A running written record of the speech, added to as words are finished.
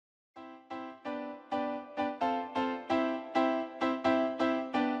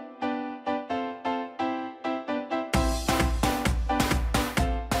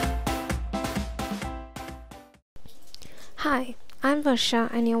Hi, I'm Varsha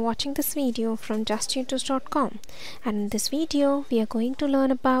and you're watching this video from justtutors.com, and in this video we are going to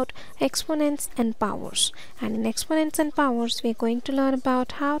learn about exponents and powers. And in exponents and powers we are going to learn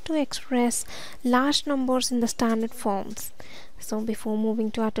about how to express large numbers in the standard forms. So before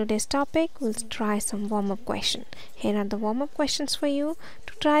moving to our today's topic, we'll try some warm-up questions. Here are the warm-up questions for you.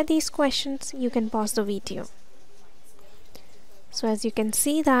 To try these questions you can pause the video. So as you can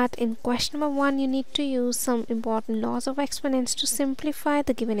see that in question number 1 you need to use some important laws of exponents to simplify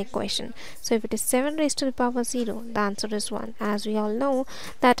the given equation. So if it is 7 raised to the power 0, the answer is 1. As we all know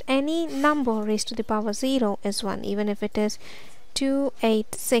that any number raised to the power 0 is 1. Even if it is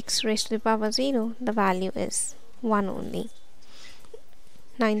 286 raised to the power 0, the value is 1 only.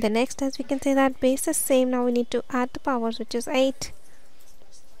 Now in the next, as we can say that base is same, now we need to add the powers, which is 8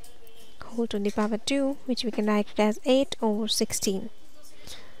 whole to the power 2, which we can write it as 8 over 16.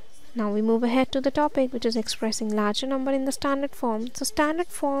 Now we move ahead to the topic, which is expressing larger number in the standard form. So standard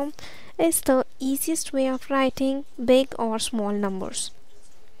form is the easiest way of writing big or small numbers.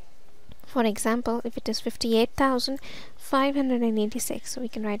 For example, if it is 58,586, so we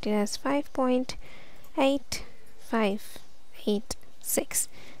can write it as 5.8586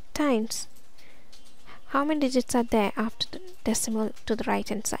 times how many digits are there after the decimal to the right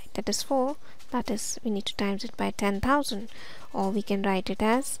hand side? That is 4. That is, we need to times it by 10,000, or we can write it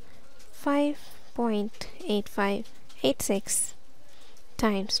as 5.8586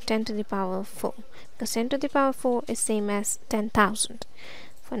 times 10 to the power 4, because 10 to the power 4 is same as 10,000.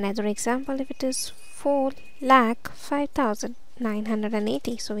 For another example, if it is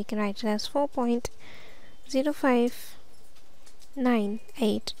 4,05,980, so we can write it as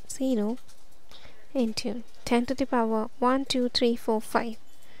 4.05980 into 10 to the power 1, 2, 3, 4, 5.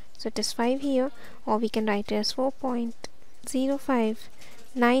 So it is 5 here, or we can write it as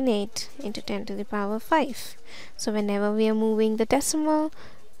 4.0598 into 10 to the power 5. So whenever we are moving the decimal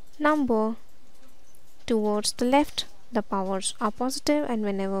number towards the left, the powers are positive, and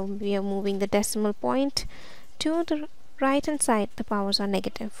whenever we are moving the decimal point to the right hand side, the powers are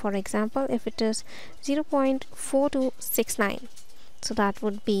negative. For example, if it is 0.4269, so that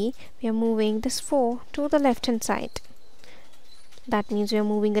would be, we are moving this 4 to the left hand side. That means we are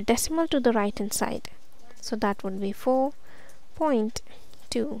moving the decimal to the right hand side. So that would be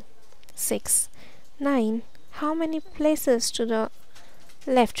 4.269. How many places to the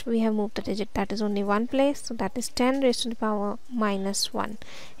left we have moved the digit? That is only one place, so that is 10 raised to the power minus 1.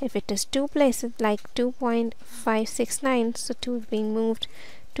 If it is two places, like 2.569, so 2 is being moved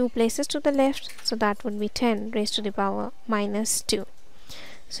 2 places to the left, so that would be 10 raised to the power minus 2.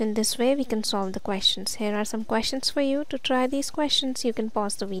 So in this way we can solve the questions. Here are some questions for you. To try these questions you can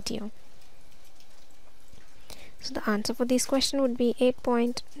pause the video. So the answer for this question would be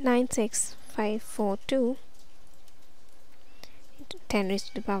 8.96542 into 10 raised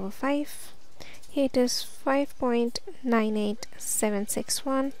to the power 5. Here it is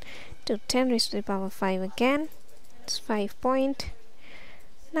 5.98761 to 10 raised to the power 5 again. It's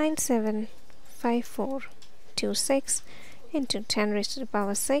 5.975426 into 10 raised to the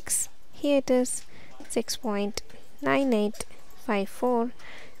power 6. Here it is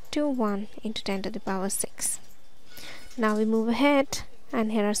 6.985421 into 10 to the power 6. Now we move ahead,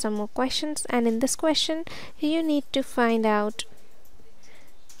 and here are some more questions, and in this question you need to find out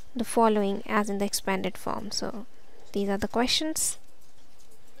the following as in the expanded form. So these are the questions.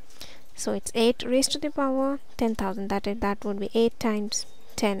 So it's 8 raised to the power 10,000. That would be 8 times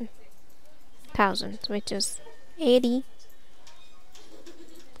 10,000, which is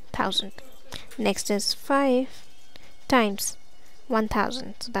 80,000. Next is 5 times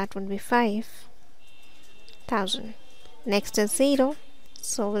 1,000, so that would be 5,000. Next is 0,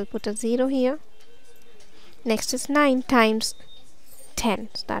 so we'll put a 0 here. Next is 9 times 10,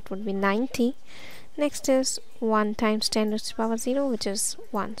 so that would be 90. Next is 1 times 10 raised to the power 0, which is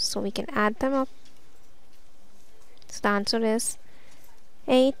 1, so we can add them up. So the answer is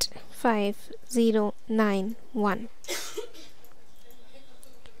 85091.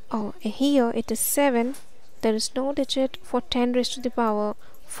 Oh, here it is 7. There is no digit for 10 raised to the power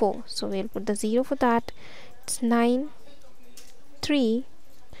 4, so we'll put the 0 for that. It's 9, 3.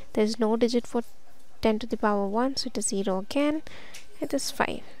 There is no digit for 10 to the power 1, so it is 0 again. It is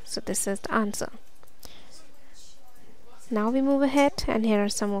 5. So this is the answer. Now we move ahead, and here are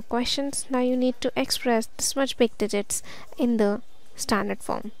some more questions. Now you need to express this much big digits in the standard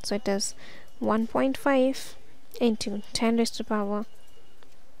form. So it is 1.5 into 10 raised to the power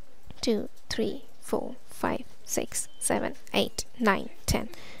 2, 3, 4, 5, 6, 7, 8, 9, 10.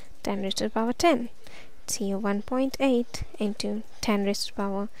 10 raised to the power 10. It's here 1.8 into 10 raised to the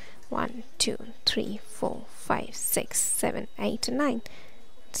power 1, 2, 3, 4, 5, 6, 7, 8 and 9.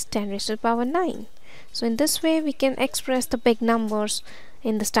 It's 10 raised to the power 9. So in this way we can express the big numbers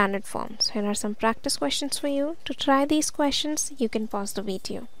in the standard form. So here are some practice questions for you. To try these questions, you can pause the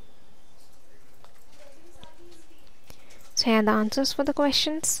video. So here are the answers for the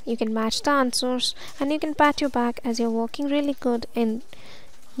questions. You can match the answers and you can pat your back as you're working really good in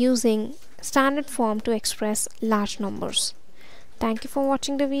using standard form to express large numbers. Thank you for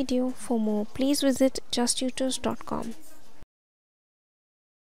watching the video. For more, please visit justtutors.com.